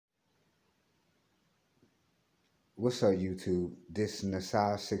What's up, YouTube? This is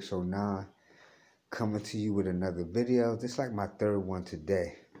Nasai609 coming to you with another video. This is like my third one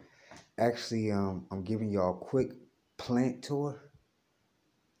today. Actually, I'm giving y'all a quick plant tour.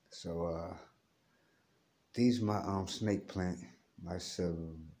 So, these my snake plant. I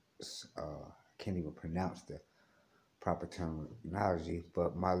can't even pronounce the proper terminology,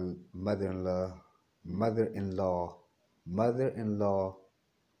 but my mother-in-law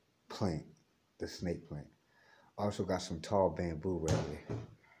plant, the snake plant. Also got some tall bamboo right here.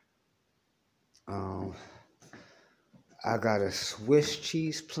 I got a Swiss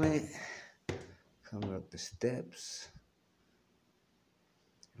cheese plant coming up the steps.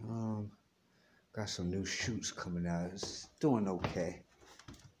 Got some new shoots coming out. It's doing okay.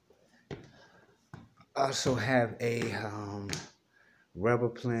 I also have a rubber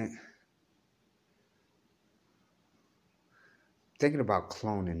plant. Thinking about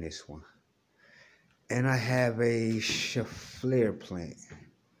cloning this one. And I have a Scheffler plant,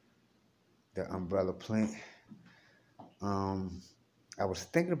 the umbrella plant. I was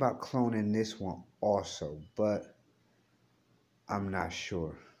thinking about cloning this one also, but I'm not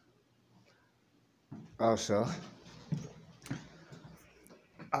sure. Also,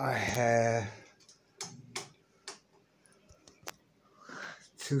 I have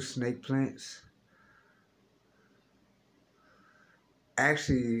two snake plants.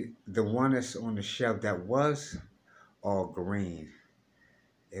 Actually, the one that's on the shelf that was all green,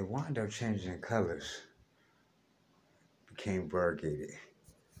 it wound up changing colors. Became variegated,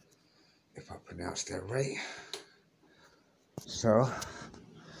 if I pronounced that right. So,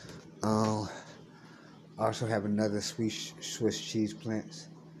 I also have another Swiss cheese plants.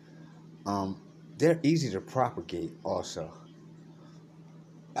 They're easy to propagate also.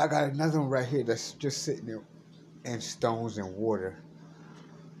 I got another one right here that's just sitting there in stones and water.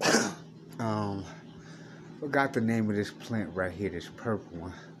 Forgot the name of this plant right here, this purple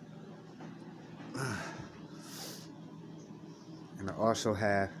one. And I also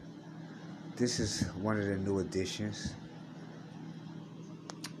have, this is one of the new additions.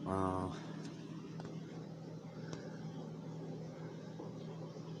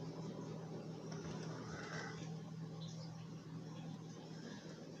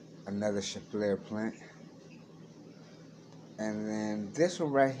 Another Scheffler plant. And then this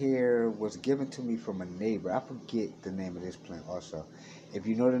one right here was given to me from a neighbor. I forget the name of this plant also. If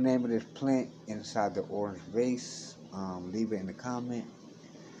you know the name of this plant inside the orange vase, leave it in the comment.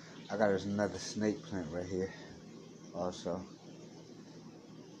 I got another snake plant right here also.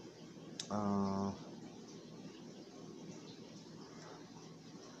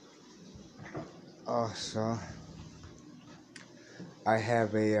 Also, I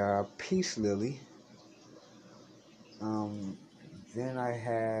have a peace lily. Then I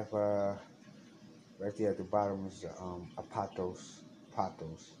have right there at the bottom is a pothos.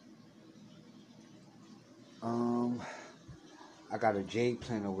 I got a jade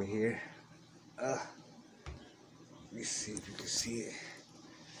plant over here. Let me see if you can see it.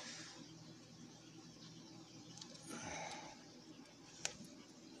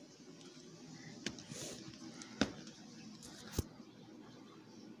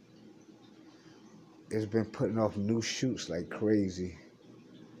 It's been putting off new shoots like crazy.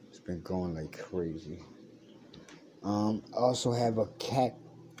 It's been going like crazy. I also have a cacti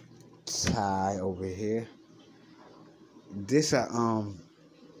over here. This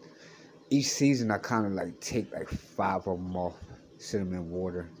each season I kind of like take like 5 of them off, sit them in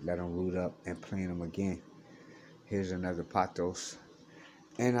water, let them root up, and plant them again. Here's another pothos.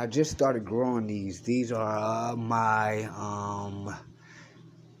 And I just started growing these. These are my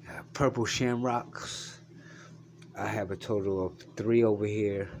purple shamrocks. I have a total of 3 over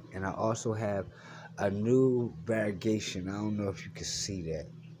here, and I also have a new variegation. I don't know if you can see that.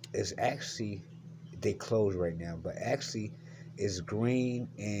 It's actually, they closed right now, but actually it's green,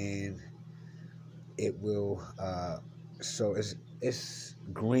 and it will so it's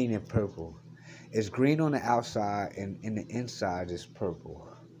green and purple. It's green on the outside, and in the inside is purple.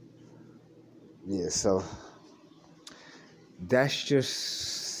 Yeah, so that's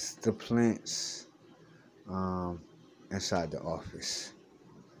just the plants inside the office.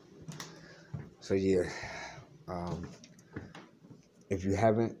 So yeah, if you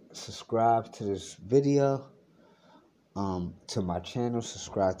haven't subscribed to this video, to my channel,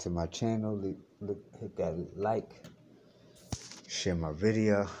 subscribe to my channel, hit that like, share my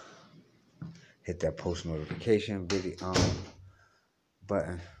video, hit that post notification video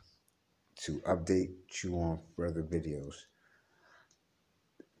button to update you on further videos.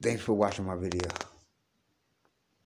 Thanks for watching my video.